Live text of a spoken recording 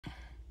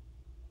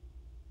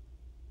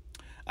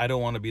I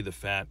don't want to be the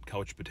fat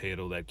couch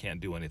potato that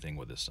can't do anything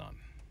with his son.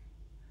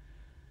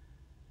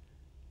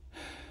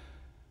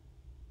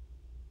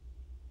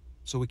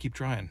 So we keep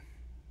trying.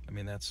 I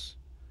mean, that's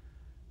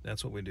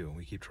what we do.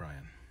 We keep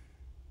trying.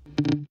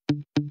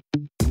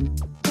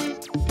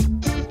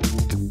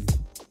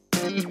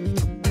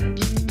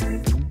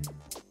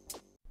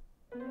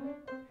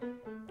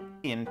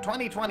 In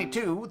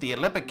 2022, the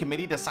Olympic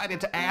Committee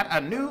decided to add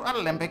a new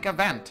Olympic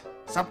event,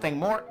 something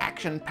more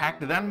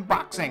action-packed than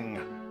boxing,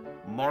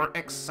 more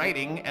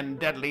exciting and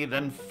deadly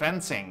than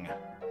fencing,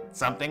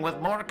 something with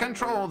more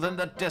control than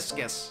the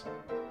discus,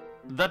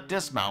 the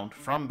dismount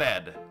from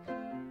bed.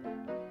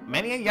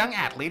 Many a young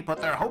athlete put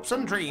their hopes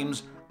and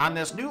dreams on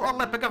this new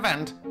Olympic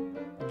event,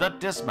 the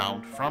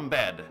dismount from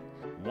bed.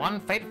 One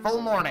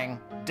fateful morning,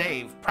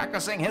 Dave,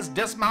 practicing his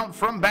dismount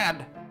from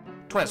bed,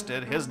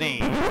 twisted his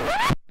knee,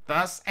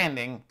 thus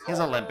ending his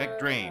Olympic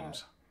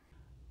dreams.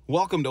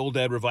 Welcome to Old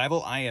Dad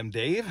Revival. I am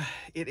Dave.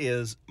 It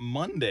is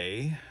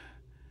Monday,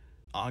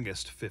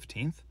 August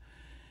 15th,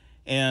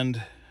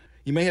 and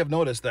you may have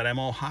noticed that I'm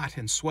all hot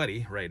and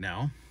sweaty right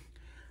now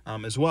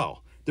as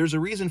well. There's a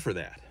reason for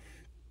that.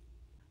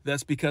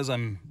 That's because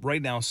I'm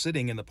right now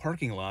sitting in the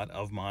parking lot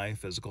of my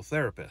physical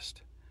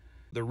therapist.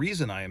 The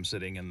reason I am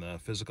sitting in the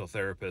physical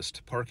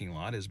therapist parking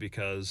lot is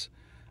because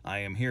I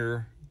am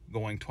here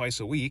going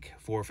twice a week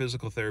for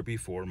physical therapy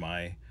for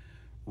my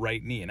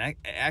right knee. And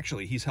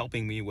actually, he's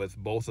helping me with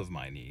both of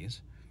my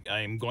knees. I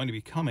am going to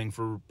be coming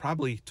for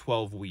probably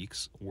 12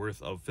 weeks worth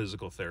of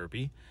physical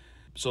therapy.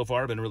 So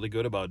far, I've been really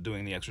good about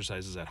doing the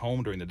exercises at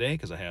home during the day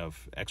because I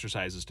have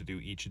exercises to do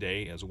each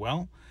day as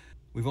well.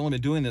 We've only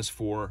been doing this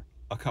for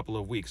a couple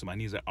of weeks and my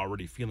knees are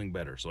already feeling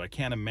better. So I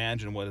can't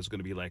imagine what it's going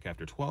to be like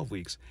after 12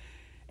 weeks.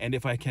 And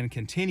if I can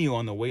continue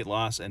on the weight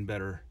loss and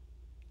better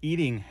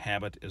eating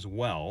habit as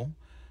well,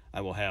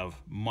 I will have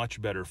much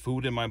better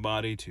food in my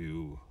body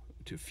to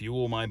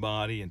fuel my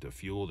body and to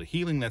fuel the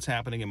healing that's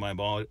happening in my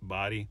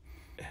body.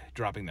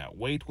 Dropping that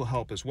weight will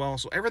help as well.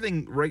 So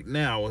everything right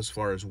now as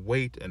far as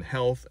weight and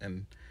health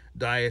and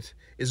diet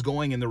is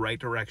going in the right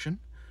direction.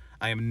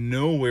 I am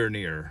nowhere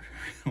near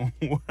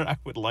where I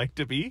would like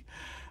to be.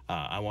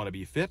 I want to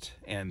be fit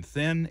and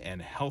thin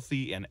and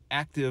healthy and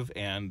active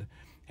and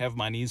have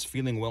my knees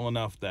feeling well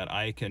enough that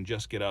I can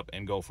just get up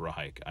and go for a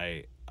hike.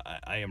 I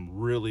am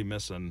really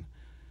missing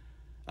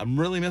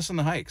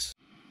the hikes.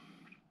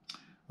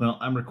 Well,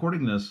 I'm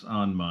recording this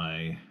on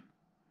my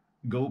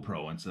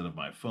GoPro instead of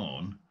my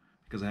phone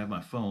because I have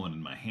my phone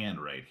in my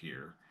hand right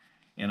here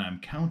and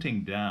I'm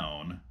counting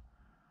down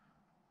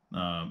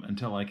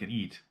until I can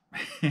eat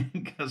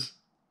because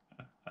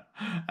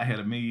I had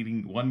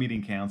one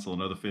meeting cancel,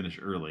 another finish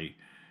early.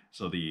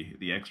 So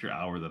the extra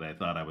hour that I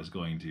thought I was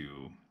going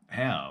to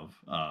have,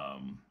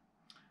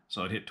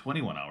 so I'd hit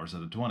 21 hours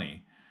out of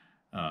 20,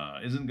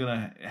 isn't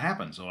gonna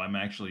happen. So I'm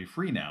actually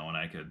free now, and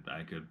I could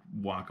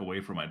walk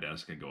away from my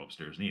desk and go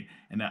upstairs and eat.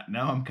 And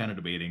now I'm kind of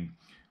debating,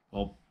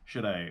 well,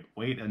 should I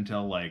wait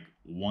until like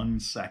 1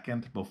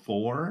 second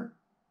before,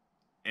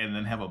 and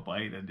then have a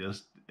bite and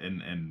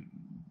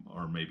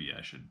or maybe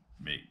I should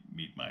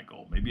meet my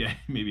goal. Maybe I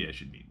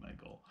should meet my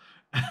goal.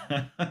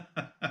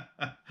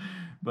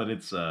 But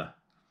it's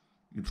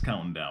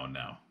counting down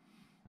now.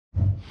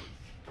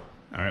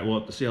 All right,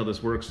 well, to see how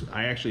this works,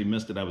 I actually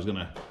missed it. I was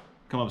gonna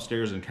come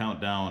upstairs and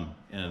count down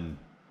and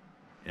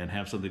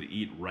have something to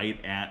eat right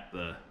at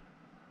the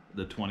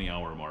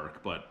 20-hour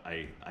mark, but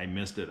I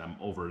missed it. I'm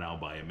over now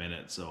by a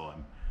minute, so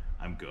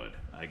I'm good.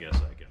 I guess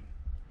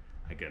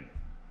I can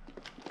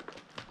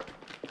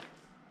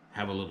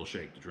have a little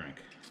shake to drink.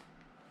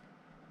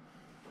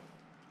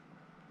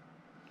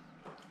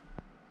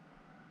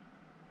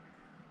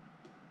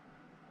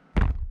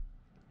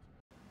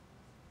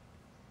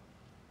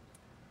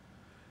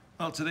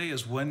 Well, today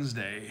is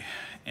Wednesday,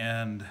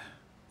 and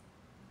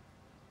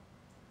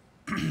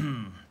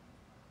I'm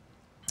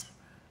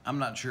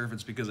not sure if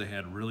it's because I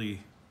had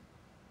really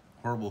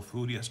horrible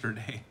food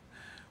yesterday.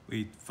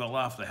 We fell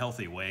off the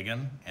healthy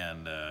wagon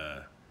and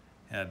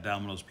had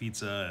Domino's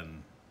pizza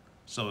and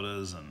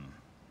sodas and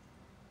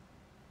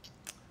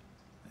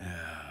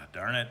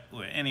darn it.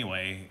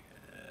 Anyway,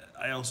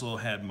 I also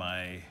had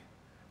my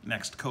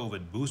next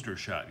COVID booster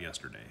shot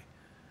yesterday.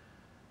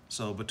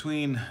 So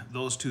between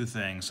those two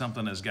things,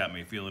 something has got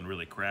me feeling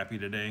really crappy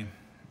today.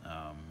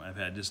 I've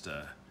had just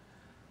a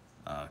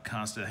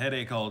constant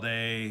headache all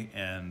day,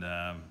 and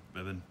I've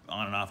been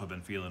on and off. I've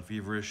been feeling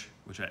feverish,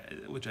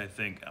 which I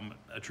think I'm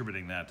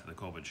attributing that to the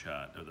COVID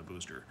shot or the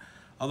booster.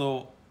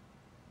 Although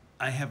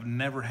I have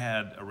never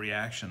had a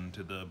reaction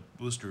to the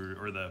booster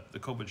or the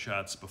COVID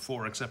shots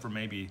before, except for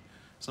maybe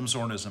some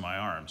soreness in my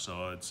arm.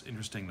 So it's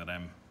interesting that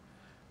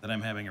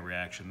I'm having a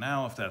reaction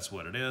now, if that's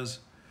what it is.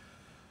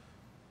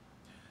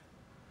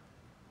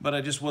 But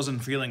I just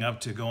wasn't feeling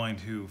up to going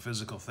to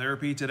physical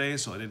therapy today,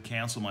 so I did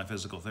cancel my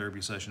physical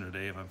therapy session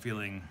today. If I'm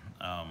feeling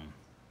a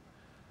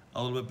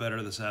little bit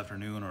better this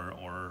afternoon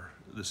or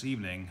this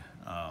evening,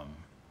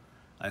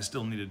 I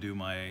still need to do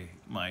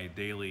my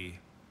daily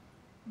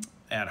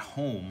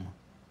at-home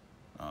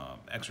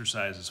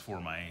exercises for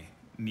my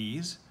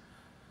knees.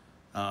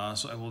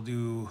 So I will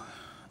do,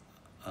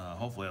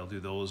 hopefully I'll do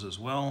those as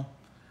well.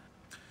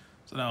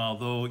 So now,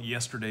 although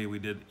yesterday we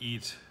did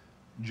eat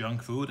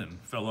junk food and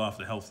fell off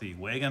the healthy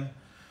wagon,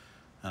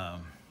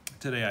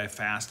 today I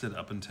fasted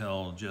up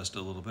until just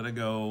a little bit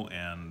ago,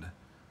 and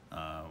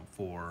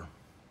for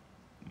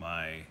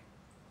my, I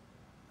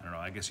don't know,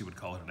 I guess you would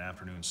call it an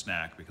afternoon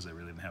snack because I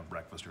really didn't have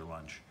breakfast or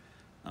lunch.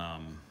 I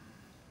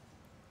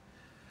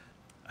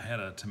had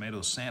a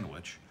tomato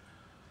sandwich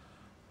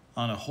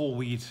on a whole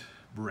wheat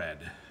bread,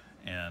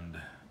 and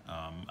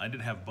I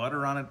did have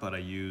butter on it, but I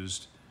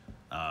used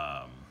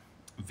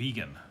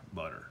vegan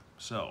butter.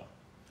 So,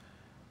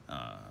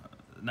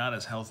 not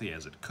as healthy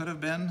as it could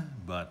have been,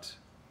 but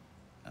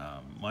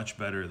much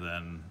better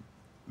than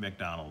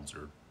McDonald's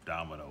or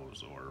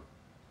Domino's or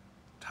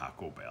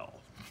Taco Bell.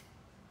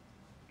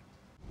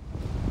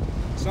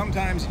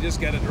 Sometimes you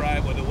just gotta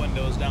drive with the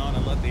windows down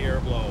and let the air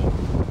blow.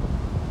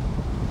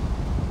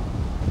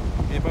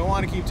 If I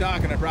want to keep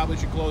talking, I probably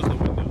should close the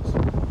windows.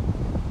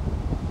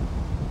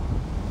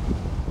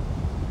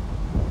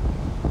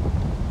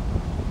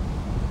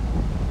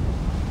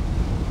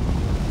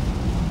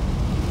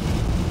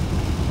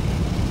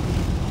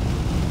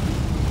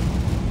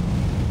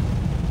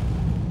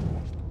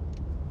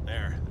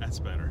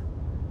 Better.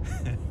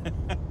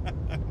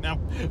 Now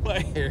my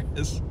hair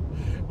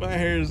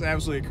is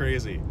absolutely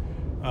crazy.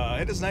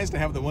 It is nice to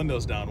have the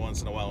windows down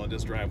once in a while and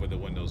just drive with the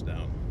windows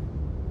down.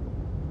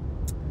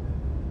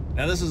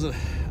 Now this is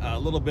a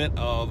little bit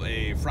of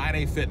a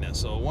Friday fitness.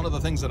 So one of the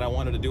things that I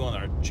wanted to do on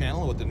our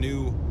channel with the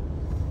new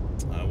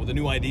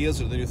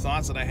ideas or the new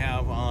thoughts that I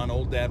have on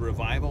Old Dad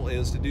Revival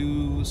is to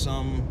do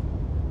some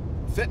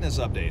fitness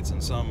updates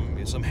and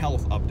some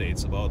health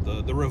updates about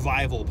the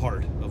revival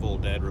part of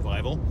Old Dad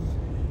Revival.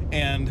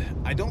 And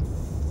I don't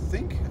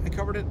think I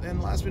covered it in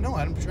the last video. No,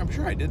 I'm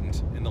sure I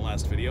didn't in the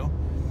last video.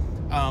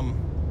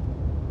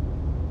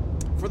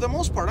 For the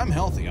most part, I'm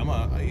healthy. I'm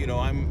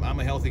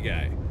a healthy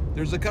guy.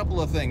 There's a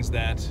couple of things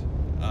that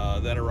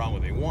are wrong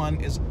with me. One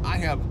is I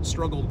have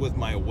struggled with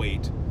my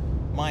weight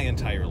my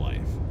entire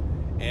life,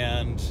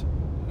 and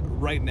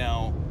right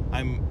now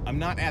I'm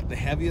not at the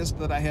heaviest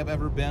that I have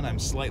ever been. I'm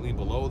slightly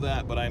below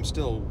that, but I'm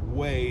still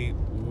way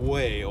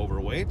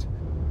overweight.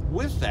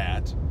 With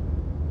that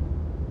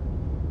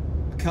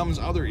comes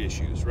other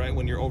issues, right?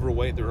 When you're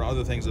overweight, there are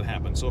other things that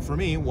happen. So for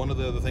me, one of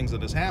the other things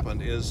that has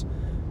happened is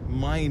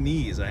my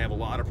knees. I have a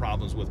lot of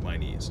problems with my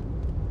knees.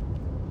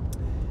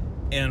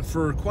 And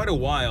for quite a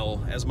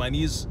while, as my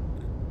knees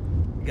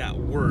got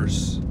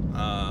worse,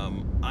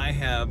 I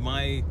have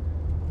my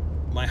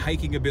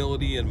hiking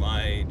ability and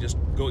my just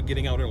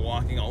getting out and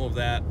walking, all of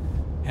that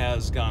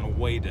has gone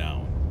way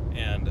down.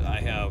 And I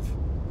have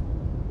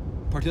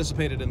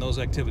participated in those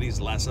activities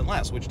less and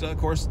less, which of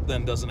course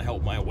then doesn't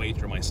help my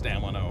weight or my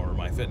stamina or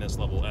my fitness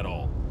level at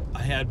all.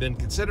 I had been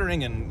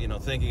considering and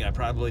thinking I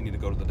probably need to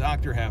go to the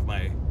doctor, have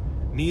my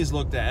knees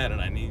looked at, and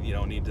I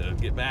need to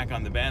get back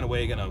on the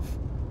bandwagon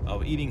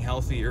of eating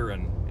healthier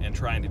and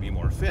trying to be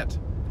more fit.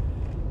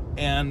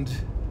 And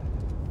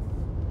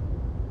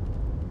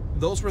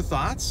those were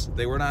thoughts,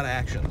 they were not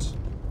actions.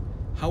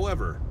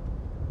 However,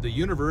 the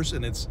universe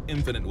in its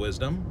infinite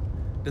wisdom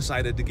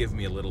decided to give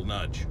me a little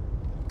nudge.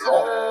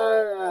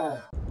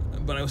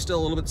 But I was still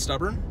a little bit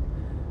stubborn.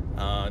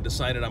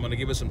 Decided I'm going to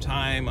give it some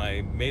time.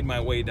 I made my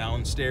way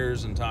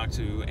downstairs and talked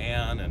to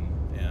Ann and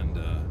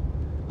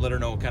let her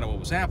know kind of what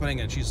was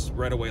happening, and she's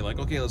right away like,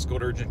 okay, let's go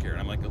to urgent care.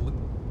 And I'm like,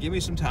 give me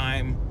some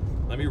time,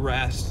 let me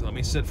rest, let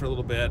me sit for a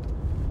little bit,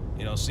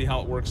 see how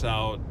it works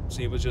out,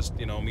 see if it was just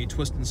me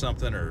twisting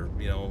something or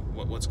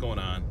what's going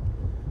on.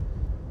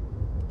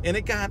 And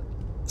it got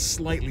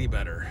slightly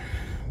better,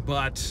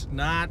 but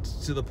not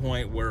to the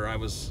point where I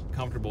was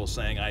comfortable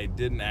saying I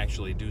didn't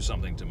actually do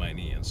something to my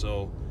knee. And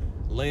so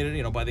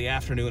later, by the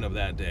afternoon of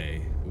that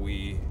day,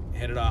 we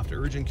headed off to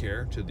urgent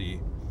care, to the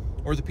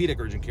orthopedic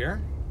urgent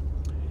care,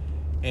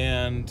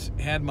 and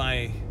had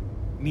my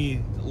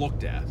knee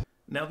looked at.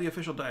 Now, the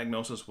official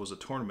diagnosis was a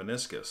torn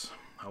meniscus.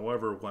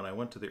 However, when I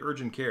went to the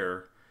urgent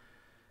care,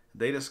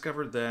 they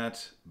discovered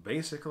that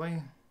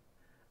basically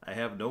I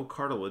have no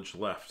cartilage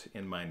left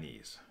in my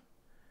knees.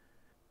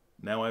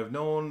 Now, I've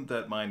known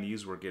that my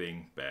knees were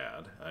getting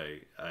bad.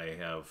 I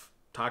have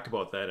talked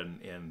about that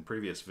in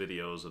previous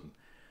videos, and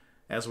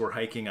as we're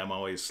hiking, I'm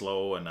always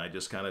slow, and I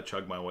just kind of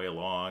chug my way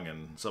along,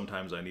 and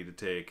sometimes I need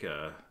to take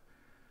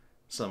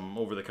some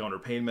over-the-counter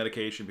pain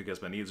medication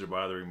because my knees are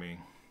bothering me.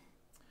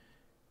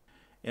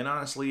 And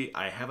honestly,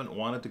 I haven't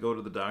wanted to go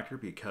to the doctor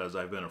because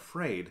I've been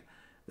afraid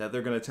that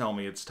they're going to tell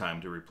me it's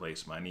time to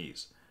replace my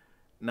knees.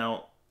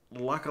 Now,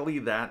 luckily,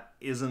 that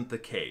isn't the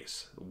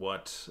case.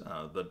 What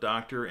the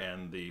doctor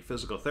and the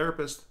physical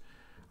therapist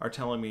are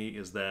telling me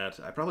is that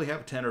I probably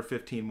have 10 or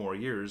 15 more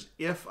years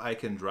if I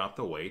can drop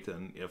the weight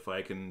and if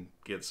I can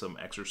get some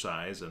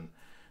exercise and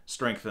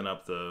strengthen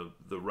up the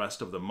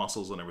rest of the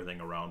muscles and everything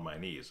around my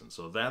knees. And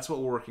so that's what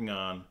we're working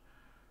on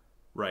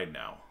right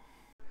now.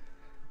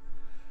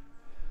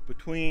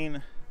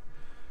 Between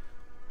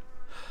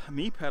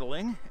me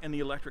pedaling and the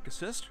electric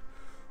assist,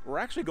 we're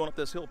actually going up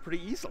this hill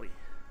pretty easily.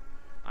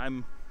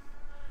 I'm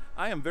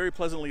I am very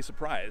pleasantly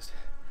surprised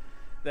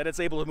that it's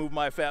able to move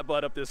my fat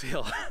butt up this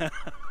hill.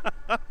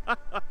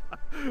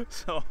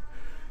 So,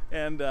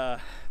 and the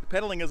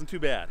pedaling isn't too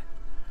bad.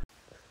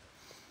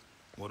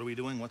 What are we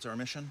doing? What's our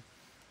mission?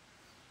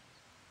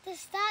 To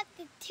stop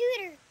the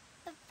tutor,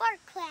 the fart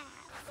cloud.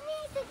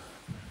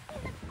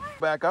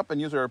 Back up and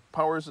use our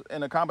powers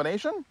in a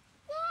combination?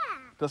 Yeah.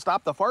 To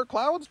stop the fart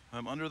clouds?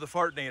 I'm under the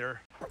fartnator.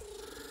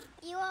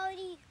 You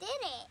already did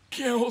it.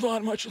 Can't hold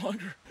on much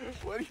longer.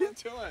 What are you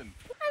doing?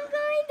 I'm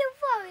going to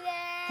fall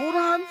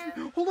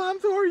down. Hold on,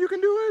 Thor, you can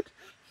do it.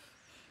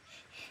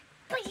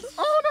 Please.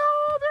 Oh